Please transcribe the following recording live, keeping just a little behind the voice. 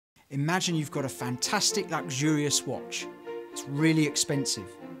Imagine you've got a fantastic, luxurious watch. It's really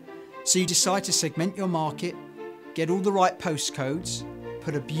expensive. So you decide to segment your market, get all the right postcodes,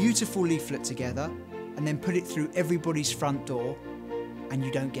 put a beautiful leaflet together, and then put it through everybody's front door, and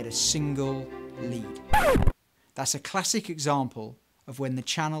you don't get a single lead. That's a classic example of when the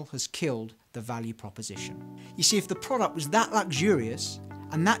channel has killed the value proposition. You see, if the product was that luxurious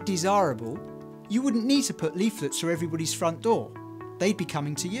and that desirable, you wouldn't need to put leaflets through everybody's front door. They'd be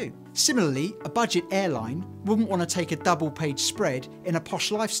coming to you. Similarly, a budget airline wouldn't want to take a double-page spread in a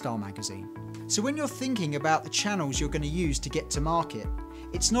posh lifestyle magazine. So when you're thinking about the channels you're going to use to get to market,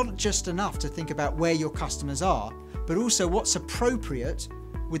 it's not just enough to think about where your customers are, but also what's appropriate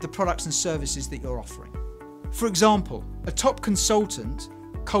with the products and services that you're offering. For example, a top consultant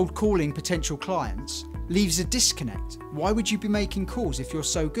cold calling potential clients leaves a disconnect. Why would you be making calls if you're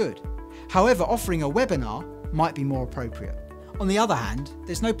so good? However, offering a webinar might be more appropriate. On the other hand,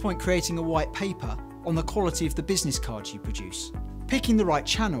 there's no point creating a white paper on the quality of the business cards you produce. Picking the right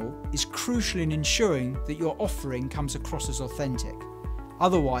channel is crucial in ensuring that your offering comes across as authentic.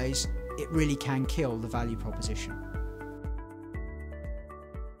 Otherwise, it really can kill the value proposition.